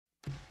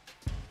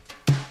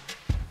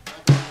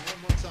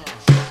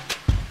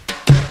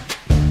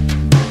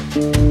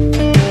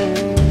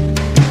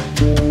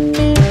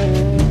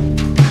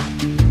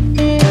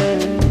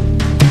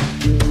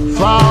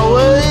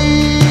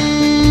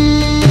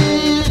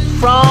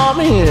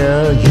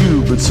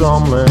Hubert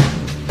Sumlin.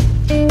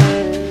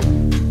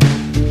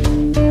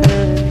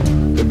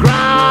 The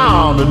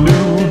ground in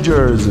New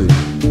Jersey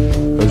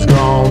has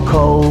gone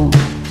cold.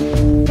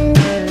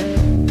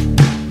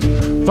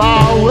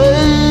 Far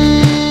away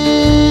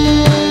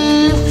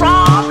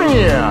from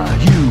here,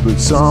 Hubert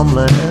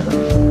Sumlin.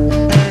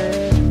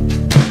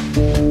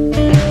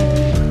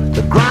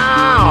 The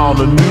ground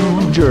in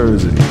New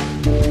Jersey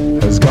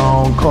has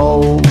gone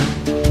cold.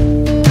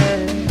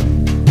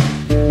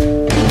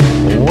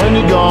 When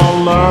you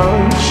gonna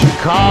learn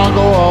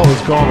Chicago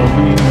always gonna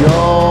be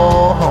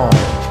your home?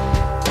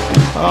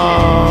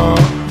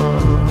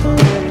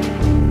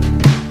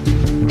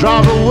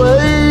 Drive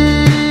away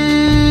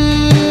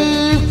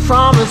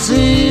from this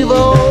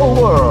evil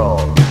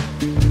world.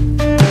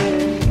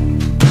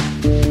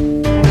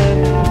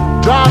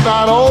 Drive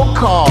that old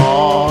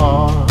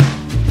car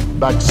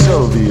back to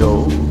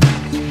Silvio.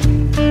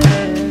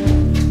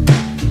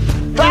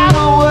 Drive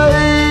away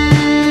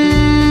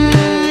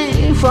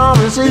from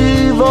this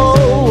evil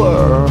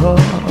world.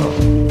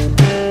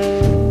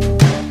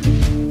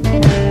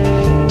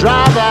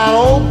 Drive that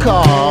old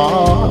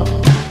car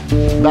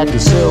back to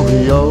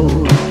Silvio.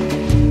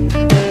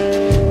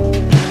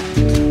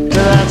 To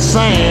that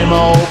same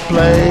old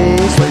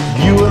place where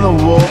you and the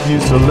wolf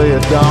used to lay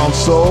it down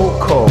so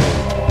cold.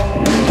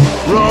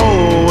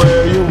 Roll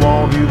where you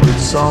want, you with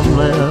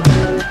something.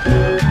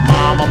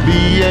 Mama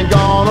B ain't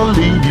gonna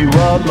leave you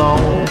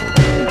alone.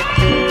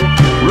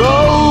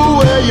 Roll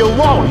where you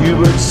want, you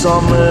with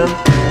something.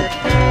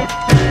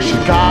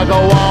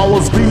 Chicago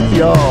always be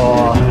your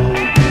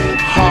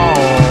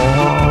home.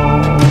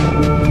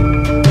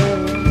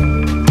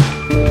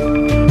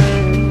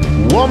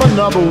 Woman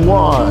number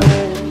one,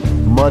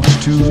 much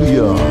too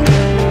young.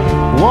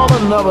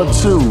 Woman number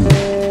two,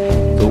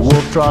 the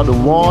wolf tried to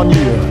warn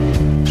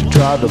you, she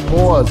tried to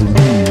poison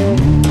you.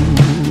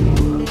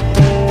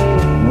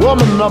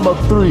 Woman number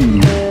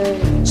three,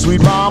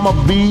 sweet mama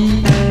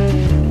B,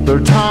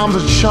 third time's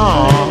a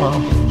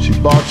charm. She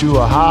bought you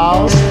a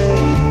house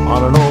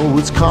on an old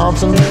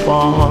Wisconsin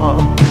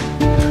farm.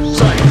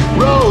 Say,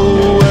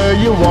 roll where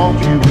you want,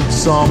 you with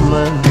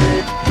something.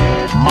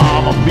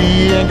 Mama B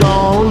ain't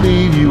gonna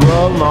leave you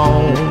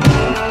alone.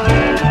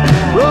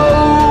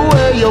 Roll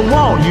where you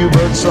want, you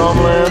with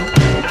something.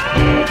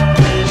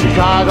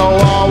 Chicago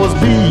always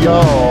be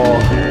your.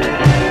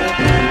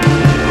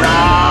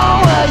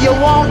 Roll where you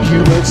want, you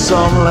with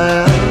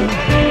something.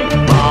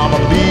 Mama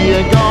B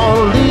ain't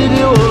gonna leave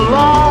you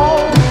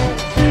alone.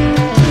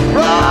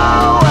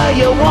 Roll where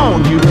you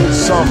want, you with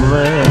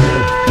something.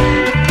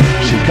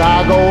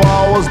 Chicago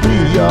always be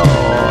your.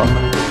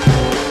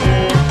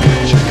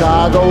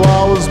 Chicago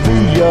always be